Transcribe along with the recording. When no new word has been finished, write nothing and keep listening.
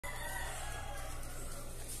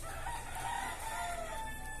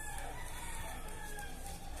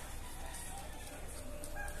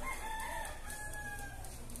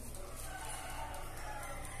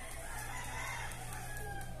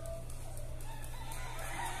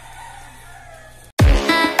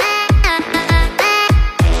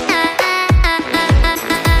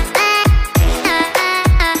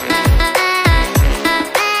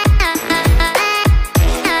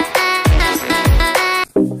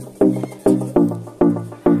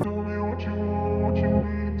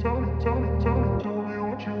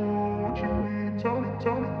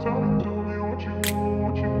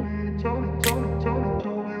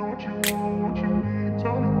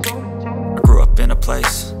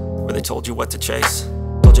place where they told you what to chase,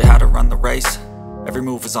 told you how to run the race. Every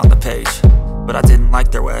move was on the page, but I didn't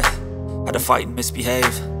like their way. Had to fight and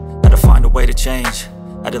misbehave, had to find a way to change,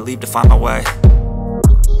 had to leave to find my way.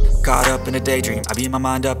 Caught up in a daydream, I beat my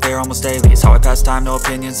mind up there almost daily. It's how I pass time, no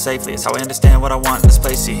opinions safely. It's how I understand what I want in this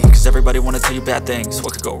place, see. Cause everybody wanna tell you bad things,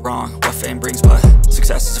 what could go wrong, what fame brings. But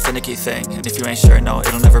success is a finicky thing, and if you ain't sure, no,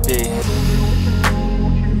 it'll never be.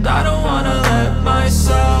 I don't wanna let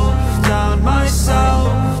myself down,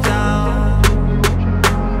 myself down.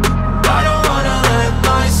 I don't wanna let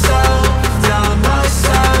myself down,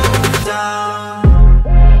 myself down.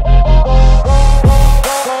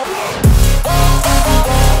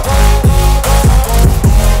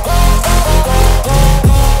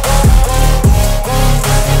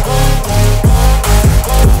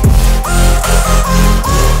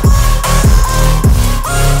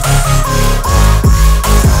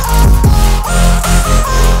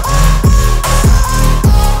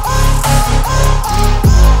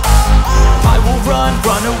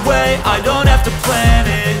 I don't have to plan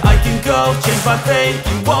it, I can go change my fate.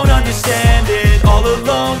 You won't understand it, all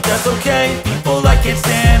alone, that's okay. People, I can't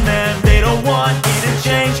stand them, they don't want me to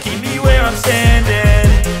change. Keep me where I'm standing,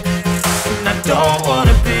 and I don't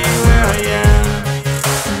wanna be where I am.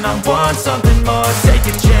 And I want something more, take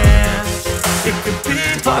a chance. It could be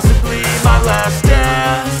possibly my last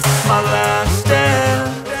dance, my last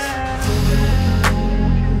dance.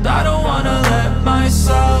 And I don't wanna let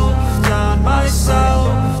myself down,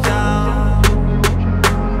 myself down.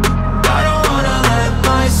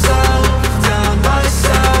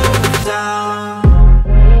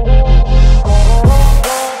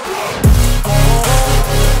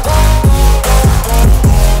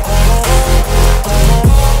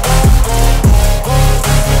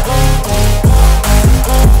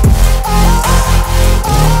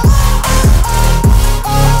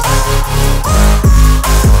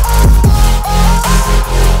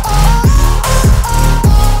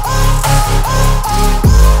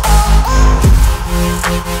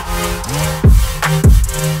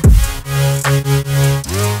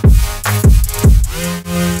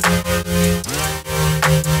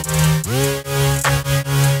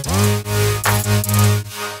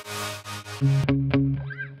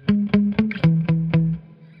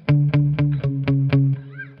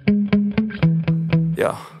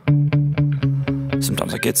 Yeah.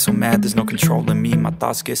 Sometimes I get so mad, there's no controlling me. My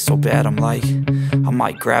thoughts get so bad, I'm like, I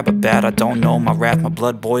might grab a bat, I don't know. My wrath, my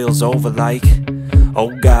blood boils over like,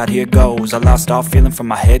 oh God, here goes. I lost all feeling from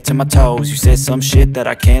my head to my toes. You said some shit that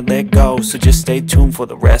I can't let go, so just stay tuned for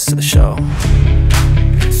the rest of the show.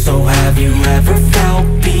 So have you ever felt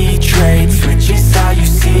betrayed? Switches how you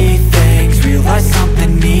see things, realize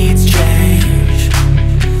something needs change.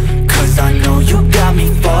 Cause I know you got me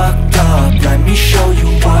fucked up, let me show you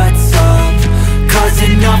what's up. Cause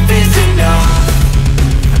enough is enough.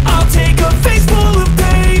 I'll take a face full of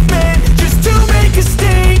pavement just to make a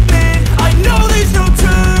statement. I know there's no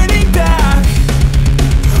turning back.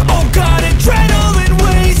 Oh God, adrenaline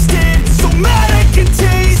wasted, so mad I can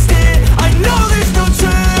taste it. I know there's no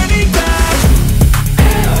turning back.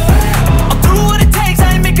 I'll do what it takes,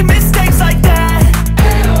 I ain't making mistakes like that.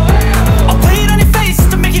 I'll play it on your face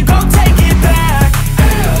to make you go take it back.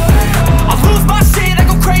 I'll lose my shit, I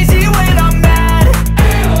go crazy when I'm mad.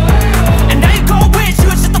 And now you go wish you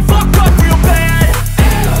would shut the fuck up real bad.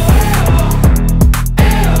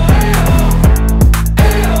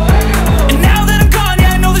 And now that I'm gone,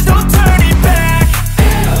 yeah, I know there's no turning back.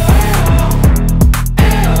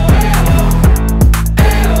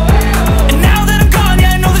 And now that I'm gone,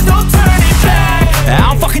 yeah, I know there's no turning back. I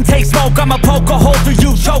don't fucking take smoke, I'ma poke a hole through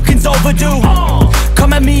you, choking's overdue.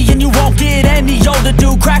 Come at me and you won't get any older,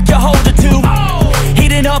 dude. Crack your holder too.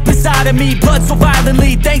 Heating up inside of me, blood so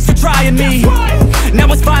violently, thanks for trying me.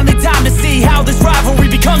 Now it's finally time to see how this rivalry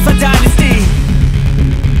becomes a dynasty.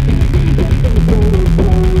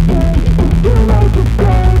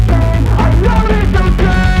 I know there's no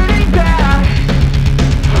turning back.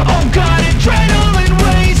 Oh God, adrenaline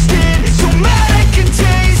wasted, so mad I can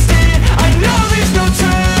taste it. I know there's no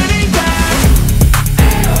turning back.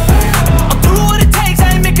 I'll do what it takes, I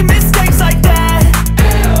ain't making mistakes like that.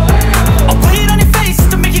 I'll play it on your face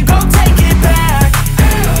to make you go take it back.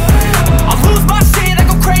 I'll lose my shit, I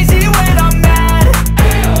go crazy when I'm mad.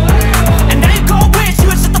 And now you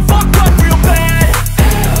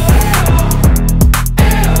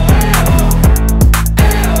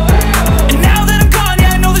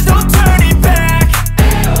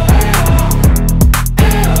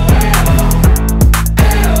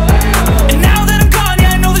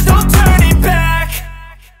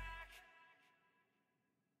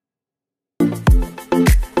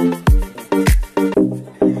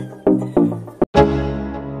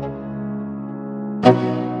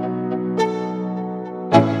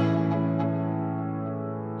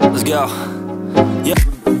Yo.